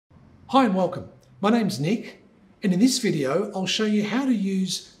Hi and welcome. My name's Nick, and in this video I'll show you how to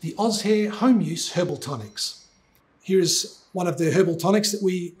use the Ozhair home use herbal tonics. Here is one of the herbal tonics that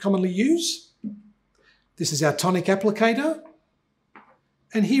we commonly use. This is our tonic applicator,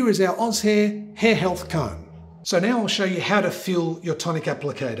 and here is our Ozhair hair health comb. So now I'll show you how to fill your tonic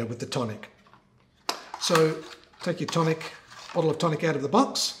applicator with the tonic. So take your bottle of tonic out of the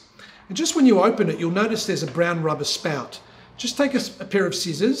box, and just when you open it you'll notice there's a brown rubber spout. Just take a pair of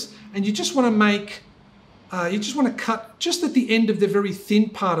scissors and you just want to cut just at the end of the very thin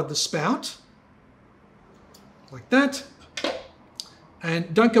part of the spout, like that.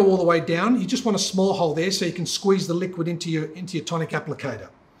 And don't go all the way down. You just want a small hole there so you can squeeze the liquid into your tonic applicator.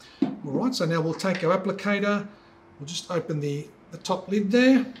 All right, so now we'll take our applicator, we'll just open the top lid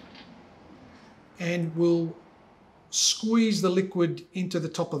there, and we'll squeeze the liquid into the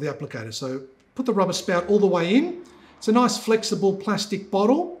top of the applicator. So put the rubber spout all the way in. It's a nice flexible plastic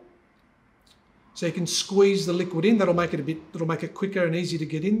bottle, so you can squeeze the liquid in. That'll make it quicker and easier to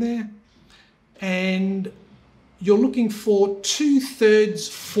get in there. And you're looking for 2/3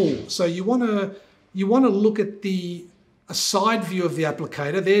 full. So you want to look at a side view of the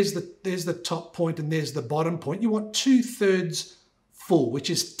applicator. There's the top point and there's the bottom point. You want 2/3 full, which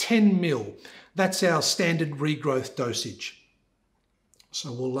is 10 ml. That's our standard regrowth dosage.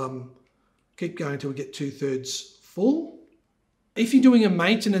 So we'll keep going till we get 2/3 full. If you're doing a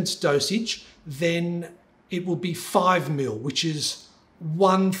maintenance dosage, then it will be 5 ml, which is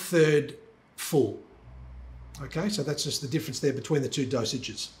 1/3 full. Okay, so that's just the difference there between the two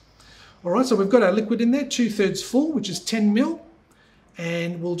dosages. All right, so we've got our liquid in there, 2/3 full, which is 10 ml.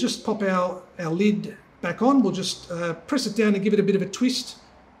 And we'll just pop our lid back on. We'll just press it down and give it a bit of a twist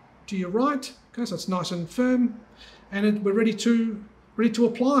to your right. Okay, so it's nice and firm. And we're ready to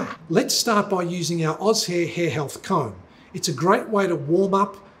apply. Let's start by using our Ozhair hair health comb. It's a great way to warm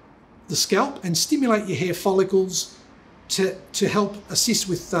up the scalp and stimulate your hair follicles to help assist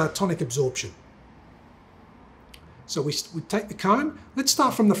with tonic absorption. So we take the comb. Let's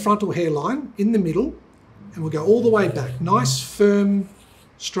start from the frontal hairline in the middle, and we'll go all the way back. Nice firm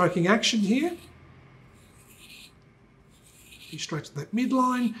stroking action here. You straighten that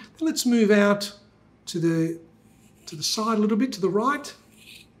midline. Then let's move out to the side a little bit, to the right.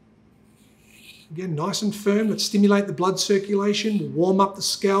 Again, nice and firm. Let's stimulate the blood circulation. We'll warm up the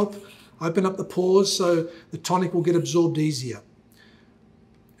scalp, open up the pores so the tonic will get absorbed easier.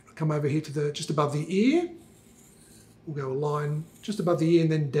 Come over here to just above the ear. We'll go a line just above the ear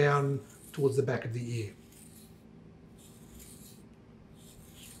and then down towards the back of the ear.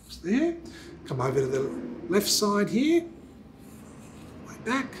 Just there. Come over to the left side here. Way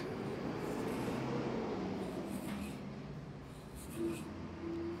back.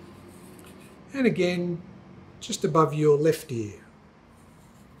 And again, just above your left ear,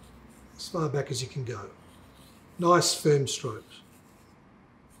 as far back as you can go. Nice firm strokes.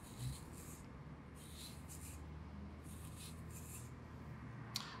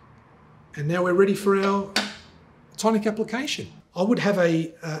 And now we're ready for our tonic application. I would have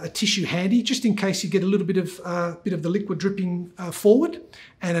a tissue handy just in case you get a little bit of the liquid dripping forward.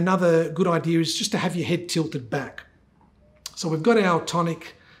 And another good idea is just to have your head tilted back. So we've got our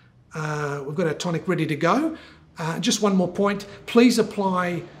tonic. Ready to go. Just one more point, please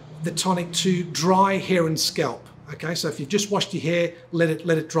apply the tonic to dry hair and scalp. Okay, so if you've just washed your hair, let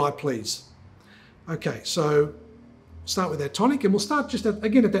it dry, please. Okay, so start with our tonic, and we'll start just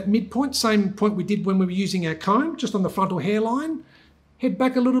again at that midpoint, same point we did when we were using our comb, just on the frontal hairline. Head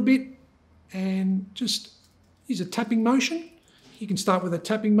back a little bit and just use a tapping motion. You can start with a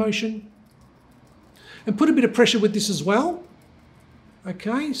tapping motion and put a bit of pressure with this as well.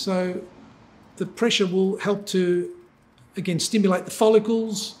 Okay, so the pressure will help to, again, stimulate the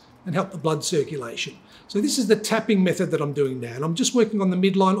follicles and help the blood circulation. So this is the tapping method that I'm doing now, and I'm just working on the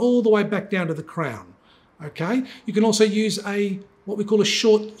midline all the way back down to the crown. Okay, you can also use what we call a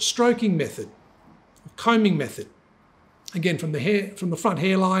short stroking method, a combing method. Again, from the front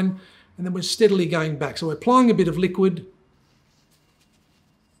hairline, and then we're steadily going back. So we're applying a bit of liquid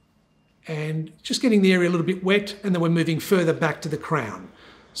and just getting the area a little bit wet, and then we're moving further back to the crown.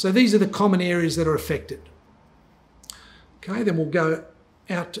 So these are the common areas that are affected. Okay, then we'll go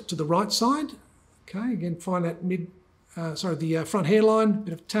out to the right side. Okay, again, find that the front hairline,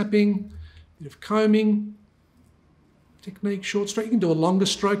 bit of tapping, bit of combing technique, short stroke. You can do a longer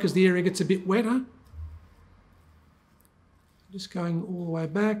stroke as the area gets a bit wetter. Just going all the way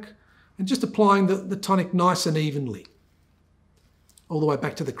back and just applying the tonic nice and evenly. All the way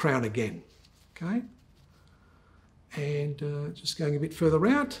back to the crown again, okay? And just going a bit further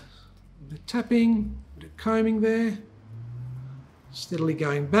out, a bit of tapping, a bit of combing there. Steadily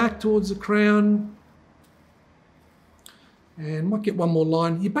going back towards the crown. And might get one more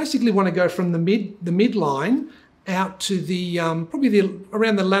line. You basically want to go from the midline out to the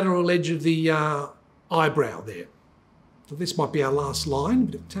around the lateral edge of the eyebrow there. So this might be our last line. A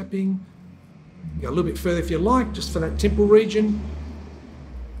bit of tapping. Go a little bit further if you like, just for that temple region.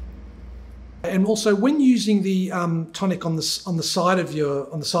 And also, when using the tonic on the side of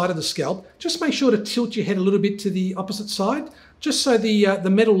the scalp, just make sure to tilt your head a little bit to the opposite side, just so the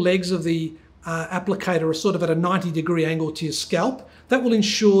metal legs of the applicator are sort of at a 90-degree angle to your scalp. That will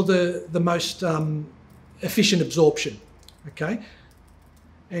ensure the most efficient absorption. Okay,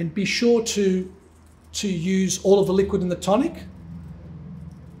 and be sure to use all of the liquid in the tonic.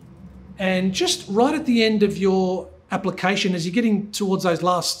 And just right at the end of your application, as you're getting towards those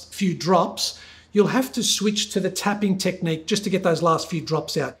last few drops, you'll have to switch to the tapping technique just to get those last few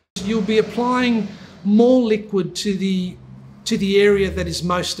drops out. You'll be applying more liquid to the area that is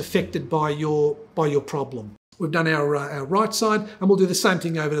most affected by your problem. We've done our right side, and we'll do the same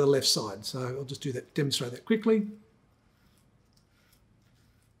thing over to the left side. So I'll just demonstrate that quickly.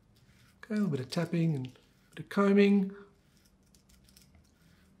 Okay, a little bit of tapping and a bit of combing.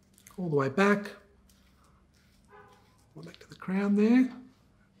 All the way back. Back to the crown there.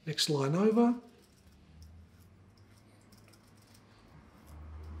 Next line over.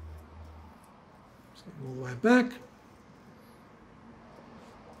 All the way back.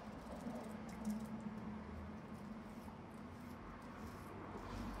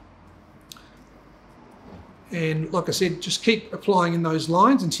 And like I said, just keep applying in those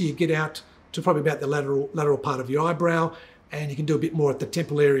lines until you get out to probably about the lateral part of your eyebrow, and you can do a bit more at the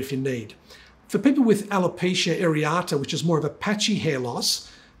temple area if you need. For people with alopecia areata, which is more of a patchy hair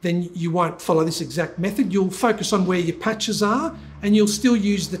loss, then you won't follow this exact method. You'll focus on where your patches are, and you'll still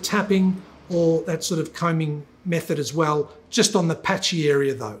use the tapping or that sort of combing method as well, just on the patchy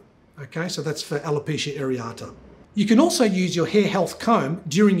area though. Okay, so that's for alopecia areata. You can also use your hair health comb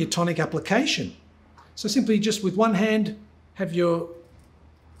during your tonic application. So simply just with one hand,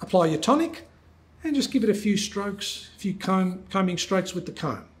 apply your tonic and just give it a few strokes, a few combing strokes with the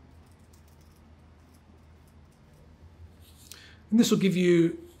comb. And this will give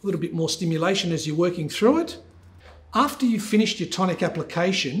you a little bit more stimulation as you're working through it. After you've finished your tonic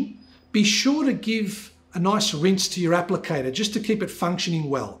application, be sure to give a nice rinse to your applicator just to keep it functioning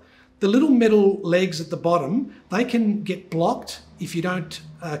well. The little metal legs at the bottom, they can get blocked if you don't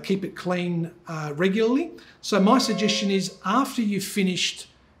keep it clean regularly. So my suggestion is, after you've finished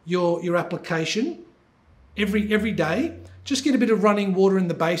your application, every day, just get a bit of running water in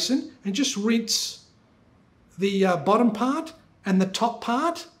the basin and just rinse the bottom part and the top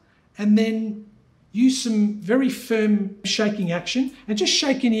part, and then use some very firm shaking action and just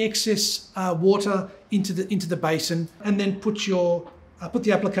shake any excess water into the basin, and then put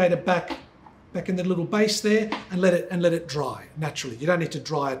the applicator back in the little base there and let it dry naturally. You don't need to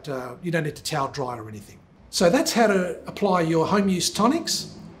dry it. You don't need to towel dry or anything. So that's how to apply your home use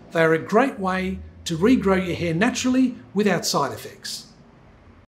tonics. They're a great way to regrow your hair naturally without side effects.